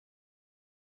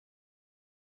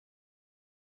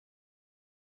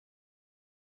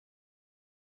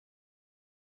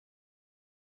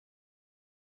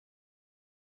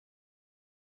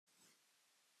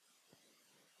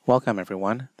Welcome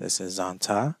everyone, this is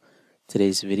Zanta.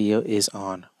 Today's video is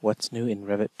on what's new in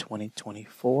Revit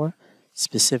 2024,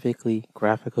 specifically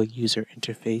graphical user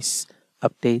interface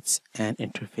updates and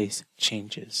interface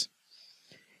changes.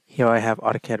 Here I have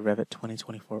AutoCAD Revit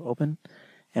 2024 open,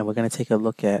 and we're going to take a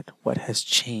look at what has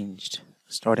changed,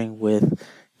 starting with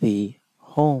the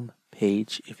home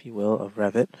page, if you will, of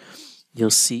Revit. You'll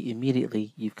see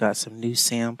immediately you've got some new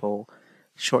sample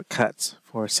shortcuts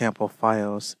for sample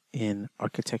files in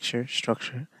architecture,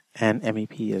 structure, and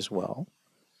MEP as well.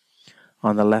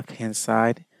 On the left hand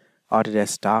side,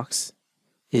 Autodesk Docs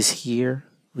is here,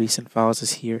 Recent Files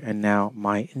is here, and now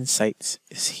My Insights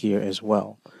is here as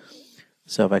well.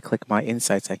 So if I click My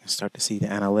Insights, I can start to see the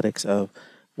analytics of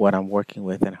what I'm working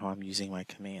with and how I'm using my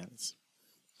commands.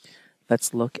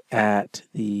 Let's look at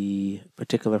the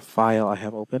particular file I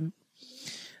have open.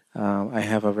 I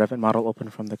have a Revit model open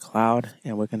from the cloud,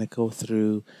 and we're going to go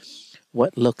through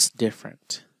what looks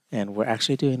different. And we're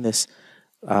actually doing this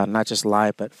not just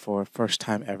live, but for first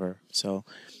time ever. So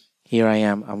here I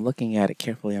am. I'm looking at it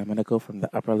carefully. I'm going to go from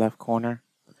the upper left corner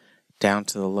down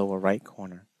to the lower right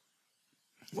corner.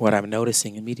 What I'm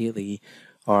noticing immediately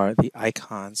are the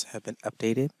icons have been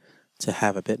updated to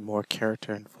have a bit more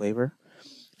character and flavor.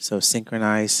 So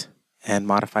synchronize and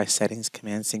modify settings,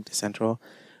 command sync to central.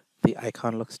 The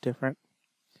icon looks different.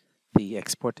 The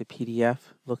export to PDF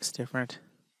looks different.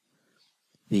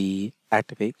 The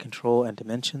activate control and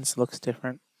dimensions looks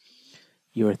different.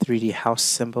 Your 3D house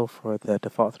symbol for the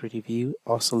default 3D view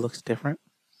also looks different.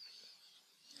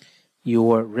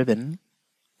 Your ribbon,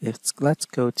 let's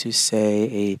go to say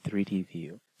a 3D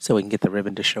view, so we can get the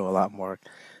ribbon to show a lot more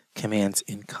commands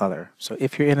in color. So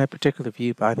if you're in a particular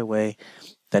view, by the way,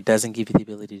 that doesn't give you the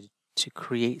ability to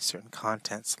create certain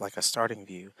contents like a starting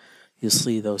view, you'll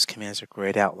see those commands are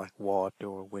grayed out, like wall,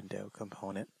 door, window,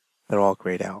 component. They're all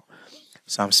grayed out.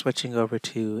 So I'm switching over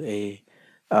to a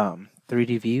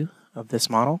 3D view of this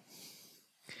model.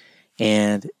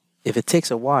 And if it takes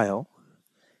a while,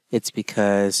 it's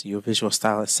because your visual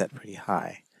style is set pretty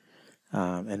high.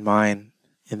 And mine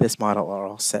in this model are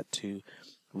all set to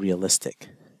realistic.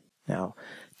 Now,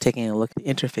 taking a look at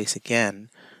the interface again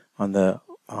on the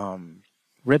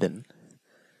ribbon,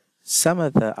 some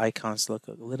of the icons look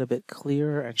a little bit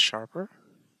clearer and sharper.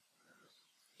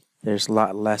 There's a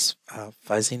lot less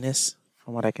fuzziness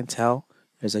from what I can tell.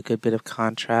 There's a good bit of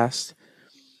contrast.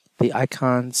 The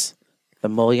icons, the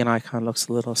mullion icon looks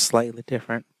a little slightly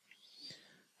different.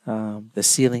 The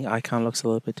ceiling icon looks a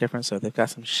little bit different, so they've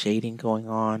got some shading going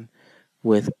on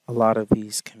with a lot of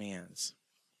these commands.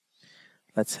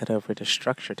 Let's head over to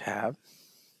Structure tab.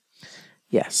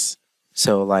 Yes.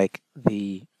 So like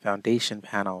the foundation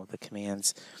panel, the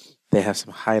commands, they have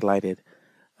some highlighted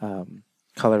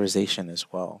colorization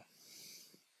as well.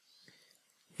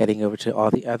 Heading over to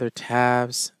all the other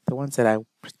tabs, the ones that I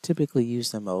typically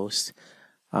use the most,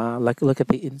 look at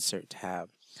the Insert tab.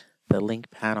 The link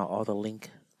panel, all the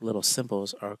link little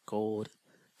symbols are gold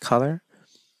color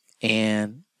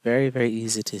and very, very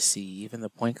easy to see. Even the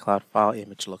point cloud file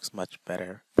image looks much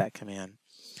better, that command.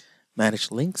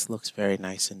 Manage links looks very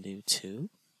nice and new too.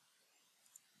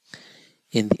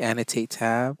 In the Annotate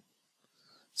tab,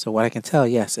 so what I can tell,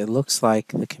 yes, it looks like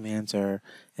the commands are,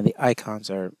 and the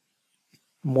icons are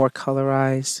more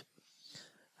colorized,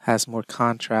 has more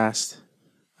contrast,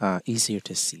 easier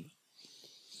to see.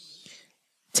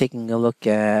 Taking a look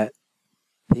at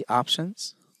the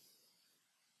options,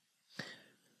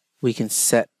 we can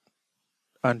set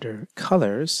under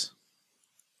colors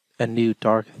a new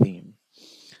dark theme.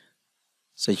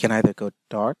 So you can either go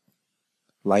dark,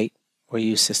 light, or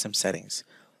use system settings.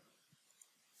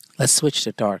 Let's switch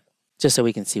to dark, just so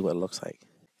we can see what it looks like.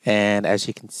 And as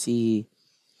you can see,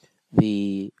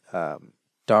 the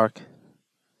dark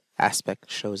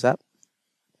aspect shows up.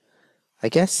 I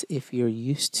guess if you're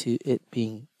used to it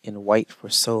being in white for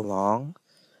so long,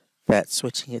 that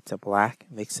switching it to black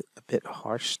makes it a bit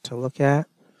harsh to look at,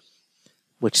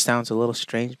 which sounds a little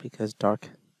strange because dark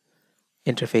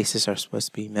interfaces are supposed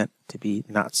to be meant to be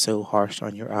not so harsh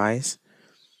on your eyes.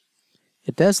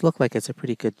 It does look like it's a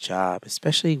pretty good job,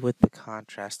 especially with the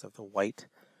contrast of the white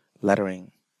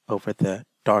lettering over the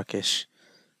darkish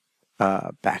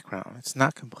background. It's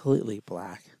not completely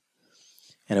black,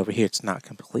 and over here it's not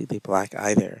completely black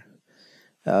either.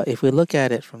 If we look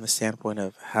at it from the standpoint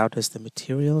of how does the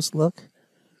materials look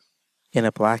in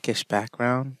a blackish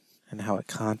background and how it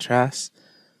contrasts,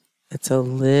 it's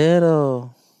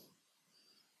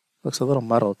looks a little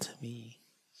muddled to me.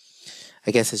 I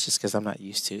guess it's just because I'm not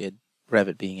used to it,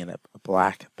 Revit being in a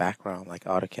black background like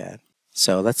AutoCAD.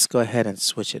 So let's go ahead and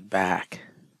switch it back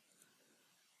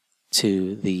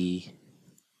to the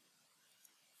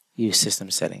View System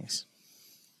Settings.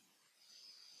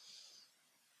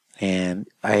 And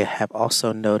I have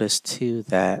also noticed too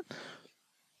that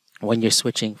when you're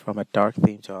switching from a dark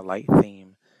theme to a light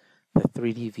theme, the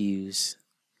 3D views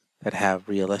that have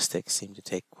realistic seem to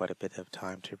take quite a bit of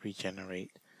time to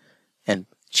regenerate and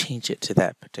change it to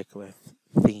that particular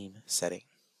theme setting.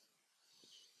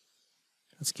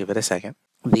 Let's give it a second.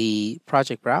 The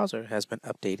project browser has been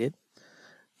updated.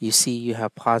 You see you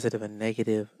have positive and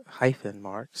negative hyphen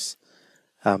marks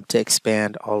to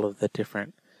expand all of the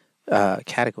different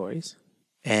categories.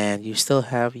 And you still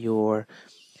have your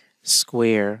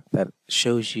square that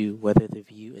shows you whether the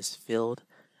view is filled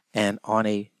and on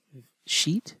a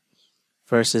sheet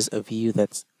versus a view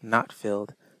that's not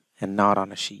filled and not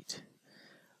on a sheet.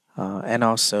 And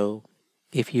also,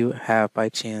 if you have by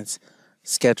chance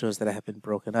schedules that have been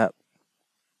broken up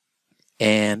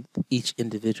and each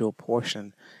individual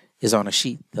portion is on a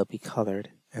sheet, they'll be colored,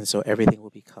 and so everything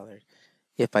will be colored.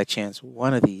 If by chance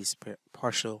one of these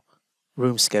partial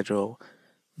room schedule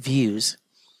views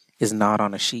is not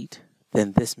on a sheet,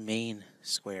 then this main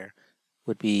square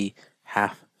would be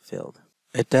half filled.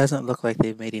 It doesn't look like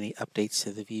they've made any updates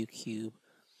to the view cube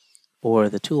or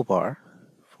the toolbar,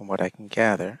 from what I can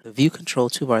gather. The view control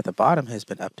toolbar at the bottom has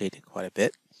been updated quite a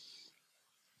bit.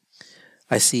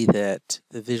 I see that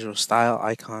the visual style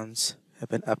icons have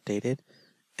been updated,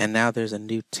 and now there's a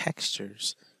new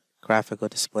textures graphical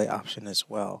display option as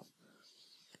well.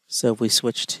 So if we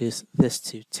switch to this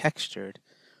to textured,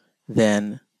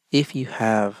 then if you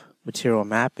have material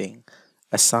mapping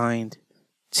assigned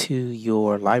to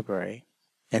your library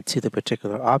and to the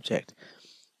particular object,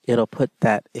 it'll put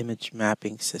that image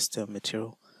mapping system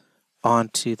material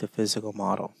onto the physical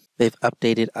model. They've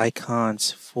updated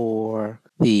icons for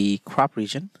the crop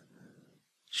region,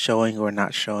 showing or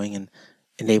not showing and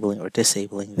enabling or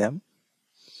disabling them,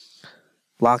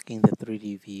 blocking the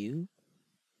 3D view,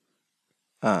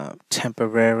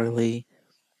 temporarily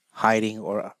hiding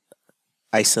or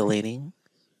isolating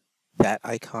that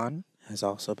icon has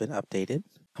also been updated.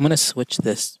 I'm going to switch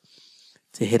this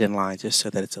to hidden line just so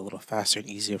that it's a little faster and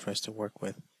easier for us to work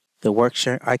with. The work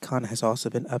sharing icon has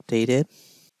also been updated.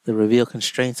 The reveal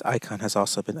constraints icon has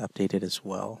also been updated as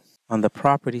well. On the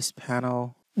properties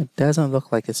panel, it doesn't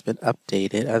look like it's been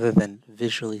updated other than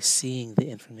visually seeing the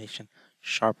information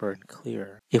sharper and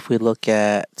clearer. If we look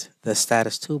at the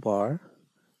status toolbar,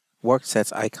 work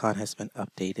sets icon has been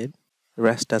updated. The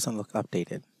rest doesn't look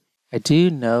updated. I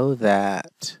do know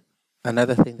that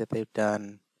another thing that they've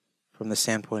done from the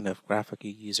standpoint of graphical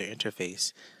user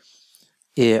interface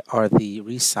are the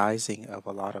resizing of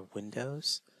a lot of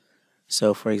windows.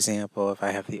 So for example, if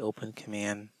I have the open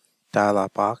command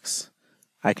dialog box,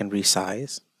 I can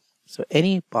resize. So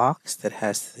any box that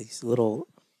has these little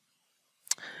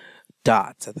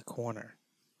dots at the corner,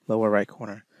 lower right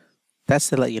corner, that's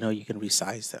to let you know you can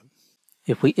resize them.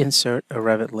 If we insert a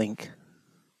Revit link,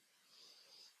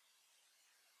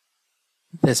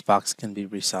 this box can be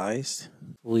resized.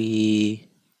 We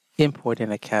import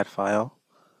in a CAD file.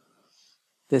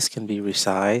 This can be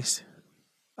resized.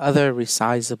 Other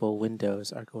resizable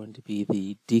windows are going to be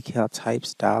the decal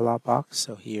types dialog box.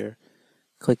 So here,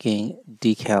 clicking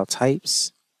decal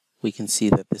types, we can see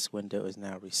that this window is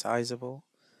now resizable.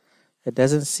 It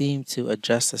doesn't seem to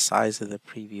adjust the size of the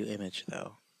preview image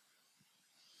though.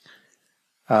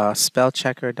 Spell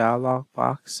checker dialog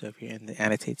box. So if you're in the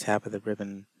annotate tab of the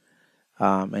ribbon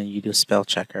and you do spell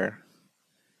checker,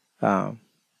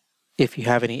 if you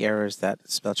have any errors, that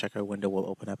spell checker window will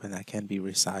open up and that can be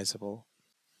resizable.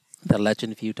 The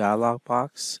legend view dialog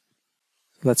box.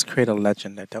 Let's create a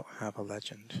legend that don't have a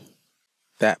legend.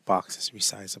 That box is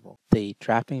resizable. The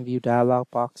drafting view dialog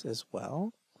box as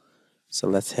well. So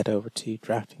let's head over to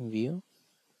drafting view.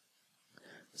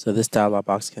 So this dialog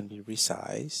box can be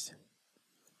resized.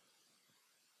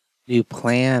 New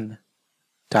plan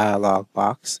dialog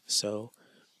box. So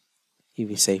if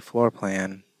you say floor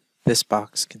plan, this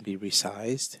box can be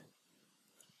resized.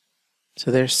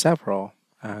 So there's several.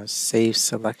 Save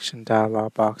selection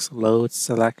dialog box, load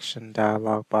selection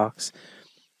dialog box,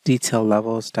 detail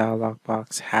levels dialog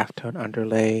box, halftone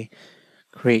underlay,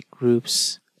 create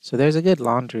groups. So there's a good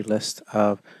laundry list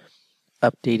of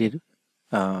updated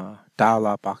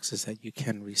dialog boxes that you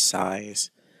can resize.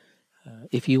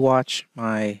 If you watch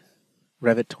my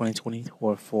Revit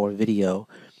 2024 video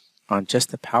on just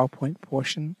the PowerPoint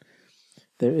portion,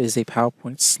 there is a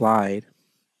PowerPoint slide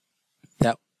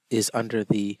that is under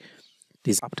the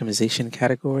optimization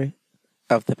category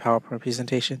of the PowerPoint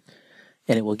presentation,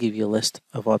 and it will give you a list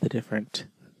of all the different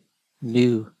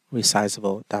new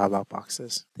resizable dialog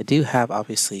boxes. They do have,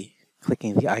 obviously,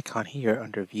 clicking the icon here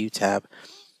under View tab,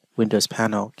 Windows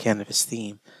panel, Canvas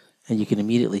theme, and you can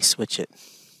immediately switch it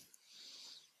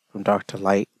from dark to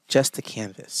light, just the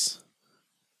canvas,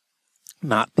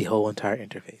 not the whole entire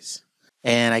interface.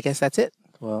 And I guess that's it.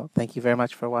 Well, thank you very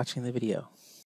much for watching the video.